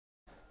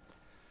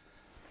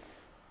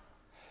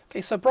Okay,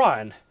 so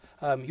Brian,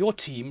 your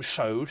team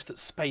showed that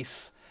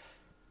space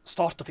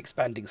started off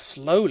expanding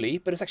slowly,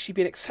 but has actually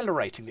been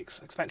accelerating. The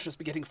expansion has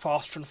been getting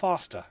faster and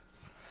faster.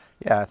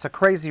 Yeah, it's a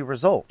crazy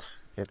result.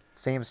 It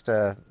seems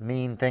to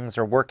mean things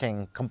are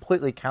working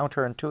completely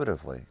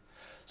counterintuitively.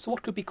 So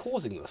what could be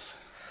causing this?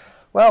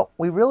 Well,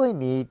 we really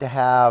need to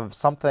have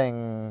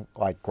something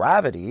like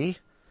gravity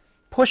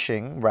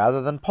pushing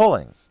rather than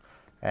pulling.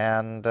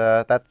 And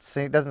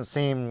doesn't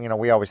seem,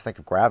 we always think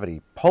of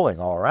gravity pulling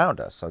all around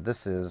us. So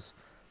this is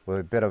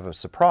a bit of a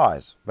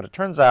surprise. But it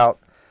turns out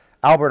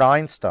Albert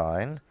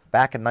Einstein,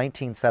 back in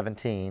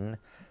 1917,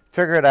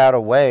 figured out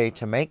a way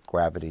to make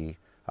gravity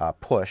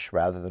push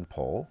rather than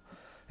pull.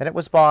 And it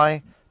was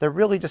by there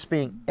really just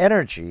being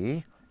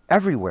energy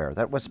everywhere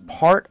that was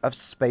part of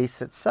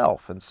space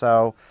itself. And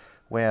so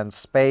when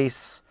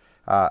space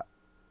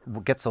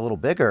gets a little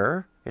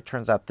bigger, it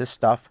turns out this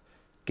stuff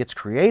gets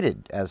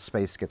created as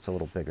space gets a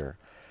little bigger.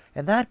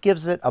 And that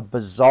gives it a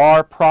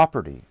bizarre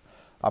property,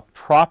 a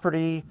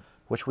property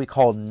which we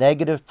call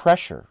negative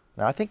pressure.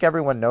 Now, I think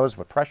everyone knows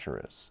what pressure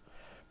is.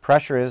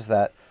 Pressure is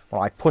that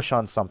when I push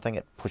on something,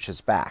 it pushes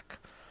back,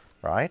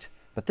 right?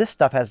 But this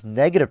stuff has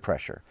negative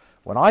pressure.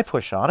 When I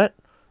push on it,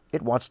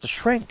 it wants to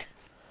shrink.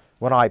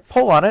 When I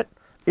pull on it,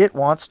 it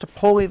wants to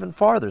pull even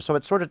farther. So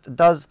it sort of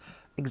does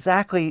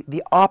exactly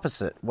the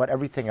opposite what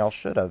everything else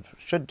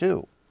should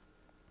do.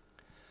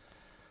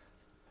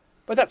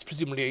 But that's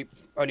presumably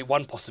only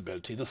one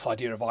possibility. This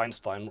idea of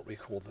Einstein, what we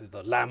call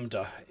the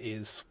lambda,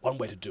 is one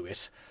way to do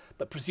it.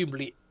 But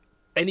presumably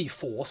any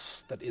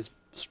force that is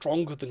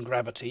stronger than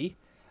gravity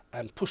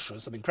and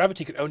pushes, I mean,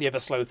 gravity can only ever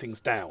slow things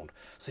down.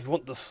 So if you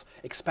want this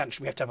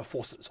expansion, we have to have a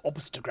force that's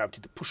opposite to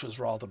gravity, that pushes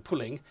rather than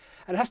pulling,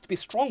 and it has to be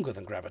stronger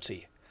than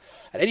gravity.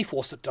 And any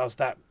force that does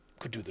that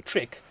could do the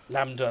trick.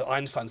 Lambda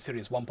Einstein's theory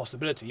is one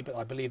possibility, but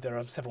I believe there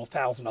are several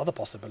thousand other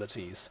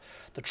possibilities.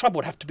 The trouble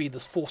would have to be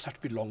this force would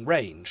have to be long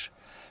range.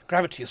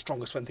 Gravity is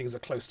strongest when things are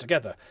close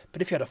together,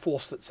 but if you had a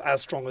force that's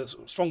as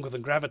stronger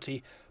than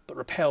gravity, but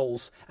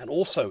repels and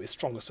also is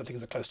strongest when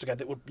things are close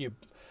together, it would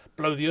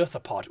blow the Earth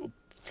apart. It would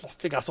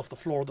fling us off the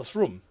floor of this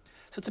room.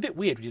 So it's a bit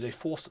weird. We need a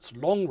force that's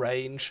long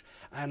range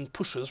and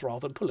pushes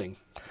rather than pulling.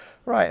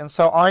 Right, and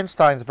so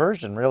Einstein's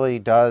version really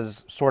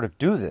does sort of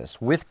do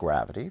this with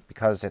gravity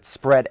because it's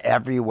spread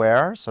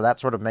everywhere, so that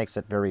sort of makes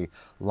it very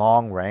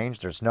long range.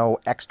 There's no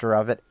extra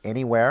of it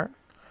anywhere.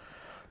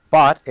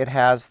 But it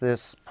has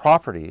this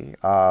property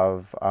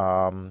of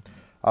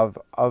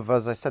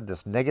as I said,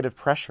 this negative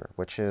pressure,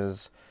 which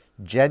is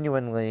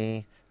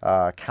genuinely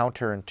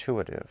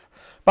counterintuitive.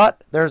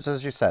 But there's,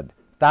 as you said,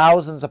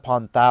 thousands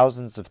upon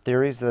thousands of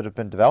theories that have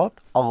been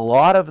developed. A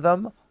lot of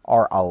them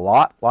are a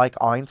lot like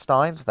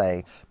Einstein's.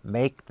 They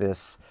make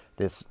this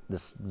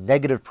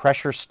negative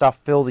pressure stuff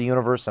fill the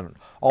universe in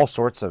all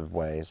sorts of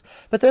ways.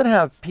 But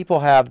then people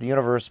have the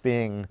universe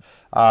being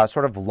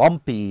sort of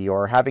lumpy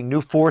or having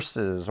new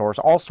forces or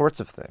all sorts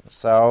of things.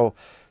 So,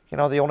 the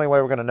only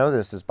way we're going to know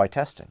this is by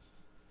testing.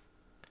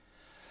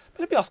 But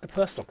let me ask a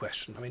personal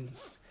question. I mean,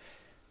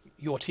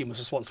 your team was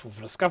responsible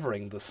for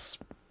discovering this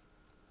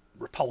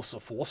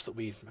repulsive force that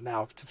we now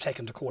have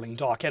taken to calling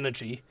dark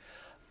energy.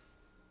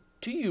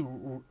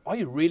 Are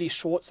you really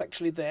sure it's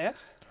actually there?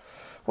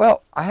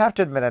 Well, I have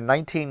to admit, in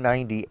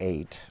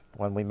 1998,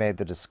 when we made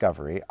the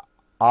discovery,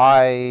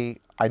 I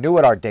knew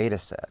what our data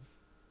said.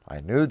 I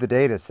knew the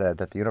data said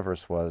that the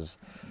universe was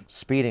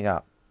speeding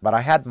up, but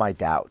I had my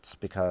doubts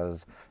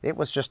because it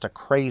was just a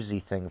crazy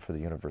thing for the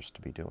universe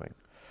to be doing.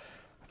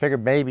 I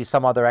figured maybe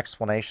some other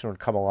explanation would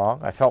come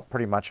along. I felt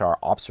pretty much our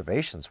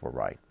observations were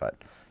right, but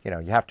you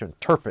have to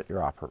interpret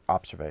your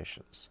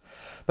observations.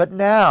 But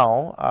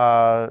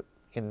now,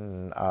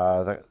 in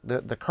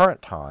the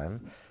current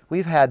time,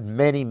 we've had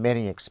many,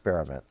 many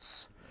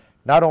experiments.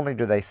 Not only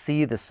do they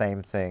see the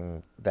same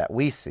thing that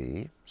we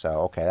see,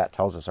 so okay, that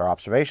tells us our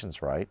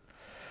observation's right,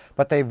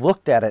 but they've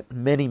looked at it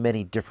many,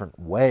 many different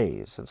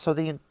ways. And so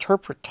the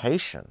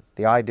interpretation,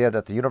 the idea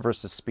that the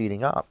universe is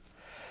speeding up,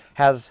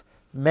 has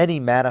many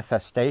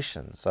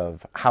manifestations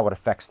of how it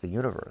affects the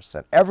universe.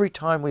 And every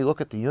time we look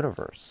at the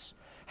universe,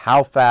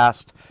 how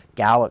fast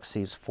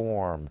galaxies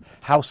form,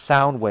 how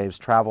sound waves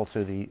travel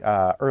through the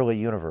early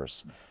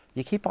universe,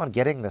 you keep on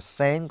getting the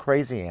same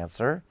crazy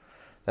answer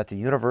that the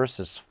universe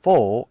is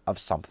full of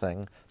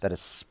something that is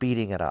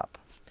speeding it up.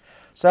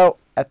 So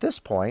at this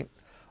point,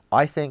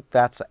 I think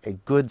that's a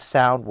good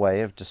sound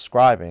way of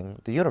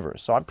describing the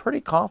universe. So I'm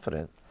pretty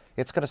confident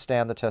it's going to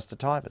stand the test of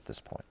time at this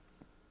point.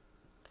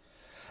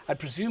 And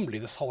presumably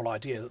this whole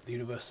idea that the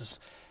universe is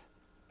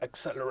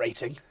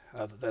accelerating,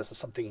 that there's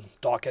something,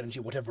 dark energy,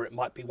 whatever it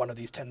might be, one of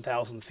these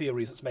 10,000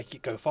 theories that's making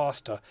it go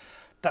faster,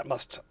 that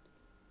must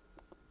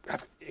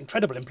have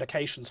incredible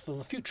implications for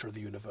the future of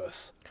the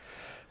universe.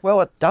 Well,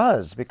 it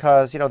does,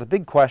 because, the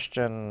big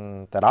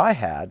question that I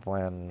had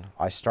when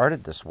I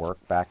started this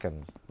work back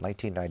in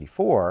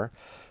 1994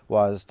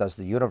 was, does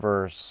the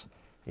universe,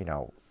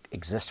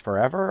 exist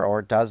forever,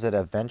 or does it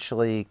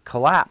eventually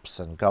collapse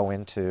and go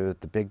into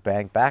the Big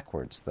Bang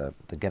backwards, the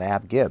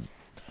Gnab Gib?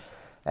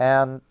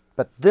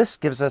 But this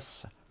gives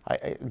us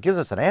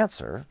an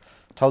answer.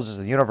 It tells us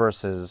the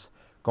universe is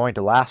going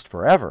to last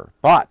forever,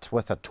 but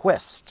with a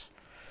twist.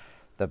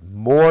 The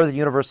more the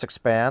universe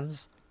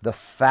expands, the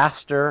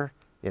faster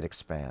it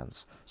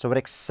expands. So it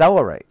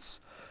accelerates.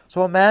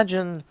 So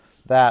imagine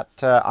that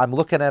I'm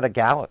looking at a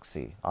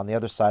galaxy on the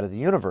other side of the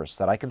universe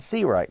that I can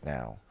see right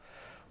now.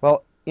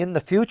 Well, in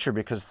the future,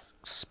 because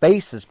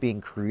space is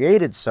being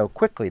created so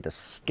quickly, the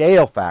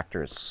scale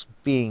factor is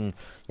being,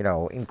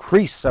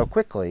 increased so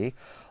quickly,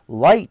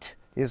 light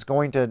is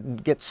going to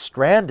get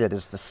stranded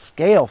as the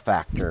scale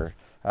factor,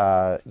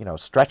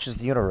 stretches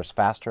the universe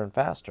faster and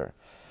faster.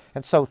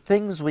 And so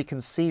things we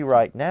can see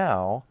right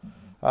now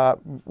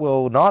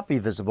will not be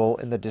visible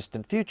in the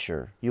distant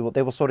future.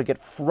 They will sort of get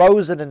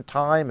frozen in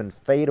time and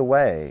fade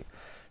away.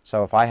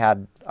 So if I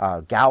had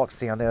a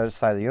galaxy on the other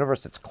side of the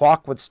universe, its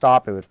clock would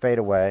stop, it would fade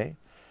away.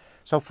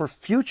 So for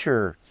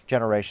future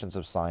generations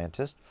of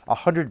scientists,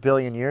 100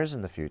 billion years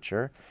in the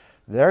future,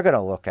 they're going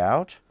to look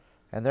out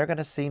and they're going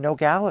to see no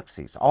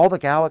galaxies. All the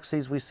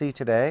galaxies we see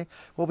today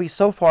will be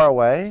so far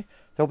away,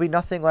 there'll be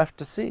nothing left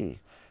to see.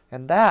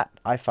 And that,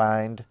 I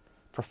find,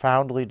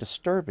 profoundly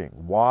disturbing.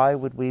 Why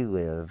would we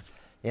live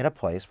in a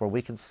place where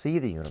we can see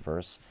the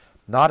universe,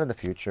 not in the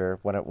future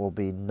when it will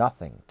be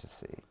nothing to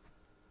see?